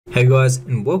Hey guys,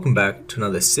 and welcome back to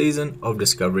another season of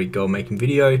Discovery Gold Making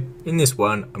video. In this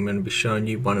one, I'm going to be showing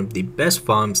you one of the best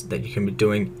farms that you can be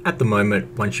doing at the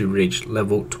moment once you reach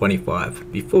level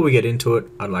 25. Before we get into it,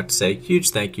 I'd like to say a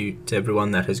huge thank you to everyone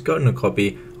that has gotten a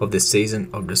copy of this season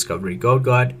of Discovery Gold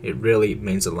Guide. It really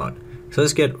means a lot. So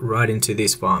let's get right into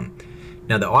this farm.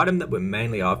 Now the item that we're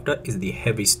mainly after is the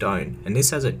heavy stone, and this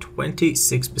has a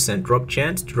 26% drop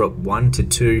chance to drop 1 to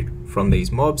 2 from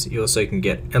these mobs. You also can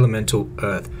get elemental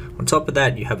earth. On top of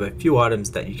that, you have a few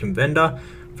items that you can vendor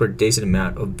for a decent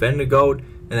amount of vendor gold,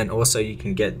 and then also you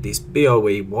can get this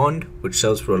BOE wand, which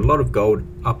sells for a lot of gold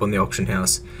up on the auction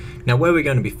house. Now where we're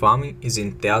going to be farming is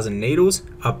in 1000 needles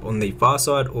up on the far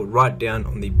side or right down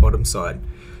on the bottom side.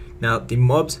 Now the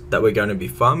mobs that we're going to be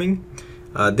farming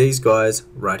are these guys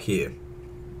right here.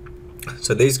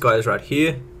 So these guys right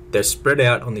here, they're spread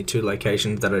out on the two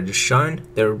locations that I just shown.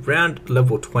 They're around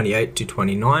level 28 to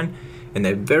 29, and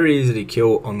they're very easy to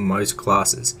kill on most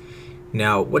classes.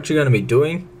 Now what you're going to be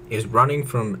doing is running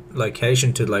from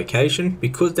location to location.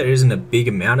 Because there isn't a big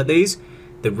amount of these,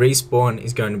 the respawn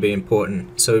is going to be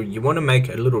important. So you want to make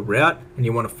a little route, and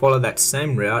you want to follow that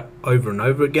same route over and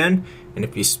over again. And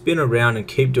if you spin around and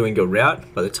keep doing your route,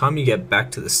 by the time you get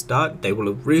back to the start, they will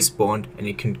have respawned, and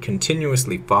you can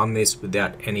continuously farm this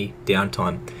without any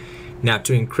downtime. Now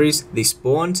to increase the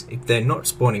spawns, if they're not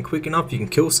spawning quick enough, you can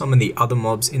kill some of the other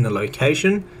mobs in the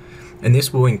location, and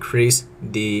this will increase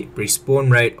the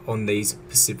respawn rate on these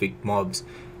specific mobs.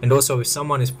 And also if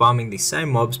someone is farming the same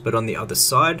mobs but on the other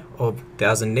side of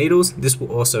 1000 needles, this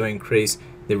will also increase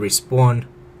the respawn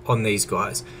on these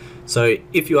guys. So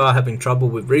if you are having trouble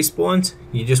with respawns,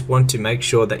 you just want to make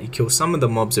sure that you kill some of the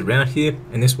mobs around here,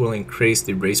 and this will increase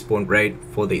the respawn rate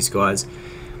for these guys.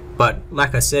 But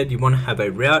like I said, you want to have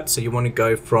a route, so you want to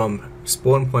go from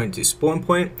spawn point to spawn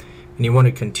point, and you want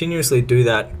to continuously do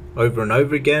that over and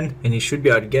over again, and you should be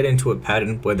able to get into a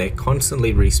pattern where they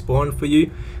constantly respawn for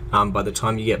you by the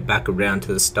time you get back around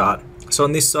to the start. So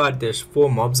on this side, there's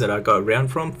 4 mobs that I go around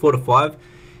from, 4 to 5.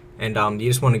 And you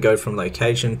just want to go from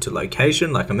location to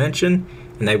location, like I mentioned,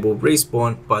 and they will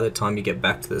respawn by the time you get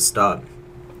back to the start.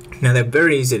 Now they're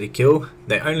very easy to kill.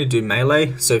 They only do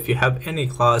melee, so if you have any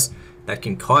class that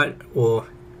can kite, or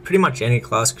pretty much any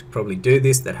class could probably do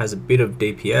this that has a bit of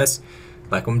DPS,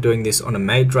 like I'm doing this on a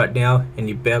mage right now, and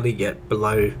you barely get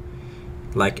below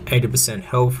like 80%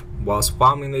 health whilst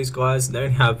farming these guys. They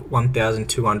only have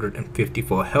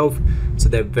 1254 health, so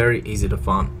they're very easy to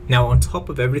farm. Now on top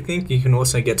of everything, you can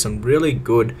also get some really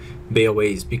good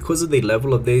BOEs. Because of the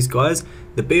level of these guys,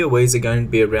 the BOEs are going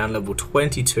to be around level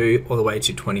 22 all the way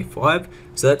to 25,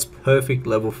 so that's perfect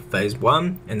level for phase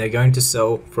 1, and they're going to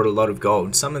sell for a lot of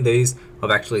gold. Some of these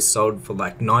I've actually sold for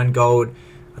like 9 gold.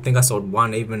 I think I sold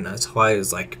one even as high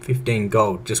as like 15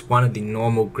 gold, just one of the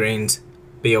normal greens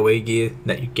BOE gear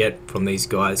that you get from these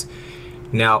guys.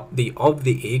 Now the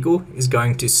Eagle is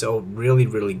going to sell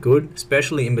really good,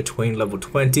 especially in between level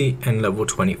 20 and level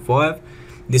 25.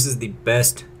 This is the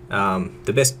best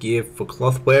gear for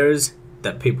cloth wearers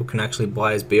that people can actually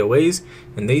buy as BOEs,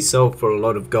 and these sell for a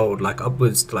lot of gold, like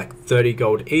upwards to like 30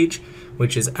 gold each,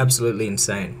 which is absolutely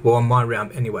insane. Well, on my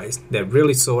realm anyways. They're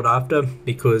really sought after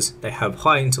because they have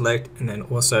high intellect and then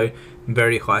also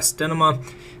very high stamina,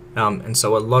 and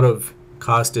so a lot of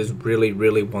casters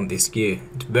really want this gear.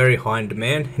 It's very high in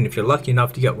demand, and if you're lucky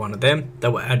enough to get one of them,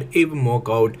 that will add even more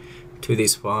gold to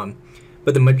this farm.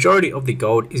 But the majority of the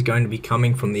gold is going to be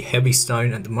coming from the heavy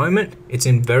stone at the moment. It's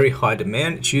in very high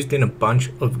demand. It's used in a bunch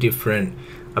of different,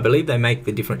 I believe they make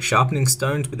the different sharpening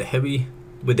stones with the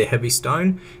heavy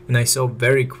stone, and they sell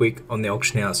very quick on the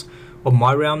auction house. On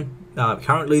my realm,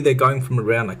 currently they're going from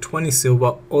around like 20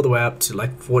 silver all the way up to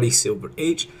like 40 silver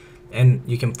each. And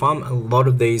you can farm a lot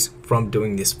of these from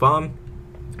doing this farm.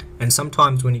 And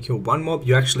sometimes when you kill one mob,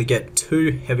 you actually get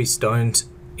 2 heavy stones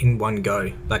in one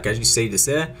go, like as you see this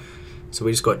there. So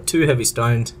we just got 2 heavy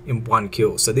stones in one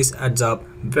kill, so this adds up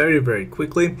very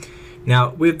quickly.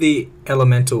 Now with the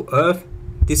elemental earth,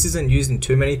 this isn't used in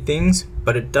too many things,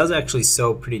 but it does actually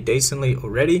sell pretty decently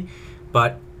already.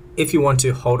 But if you want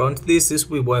to hold on to this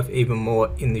will be worth even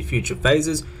more in the future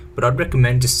phases. But I'd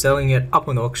recommend just selling it up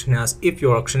on the auction house if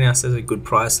your auction house has a good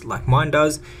price like mine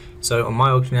does. So on my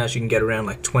auction house you can get around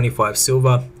like 25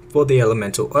 silver for the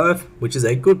elemental earth, which is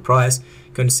a good price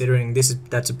considering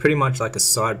that's pretty much like a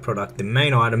side product. The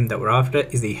main item that we're after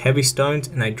is the heavy stones,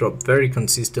 and they drop very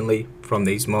consistently from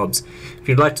these mobs. If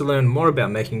you'd like to learn more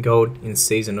about making gold in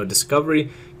Season or Discovery,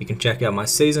 you can check out my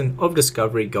Season of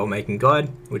Discovery Gold Making Guide,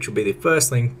 which will be the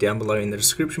first link down below in the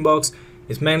description box.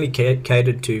 It's mainly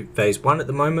catered to phase 1 at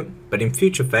the moment, but in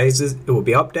future phases it will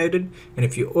be updated, and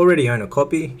if you already own a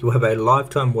copy, you'll have a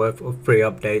lifetime worth of free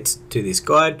updates to this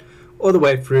guide all the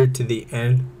way through to the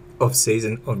end of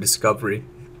Season of Discovery.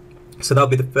 So that'll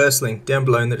be the first link down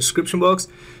below in the description box.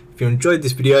 If you enjoyed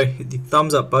this video, hit the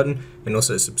thumbs up button and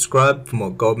also subscribe for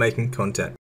more gold making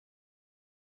content.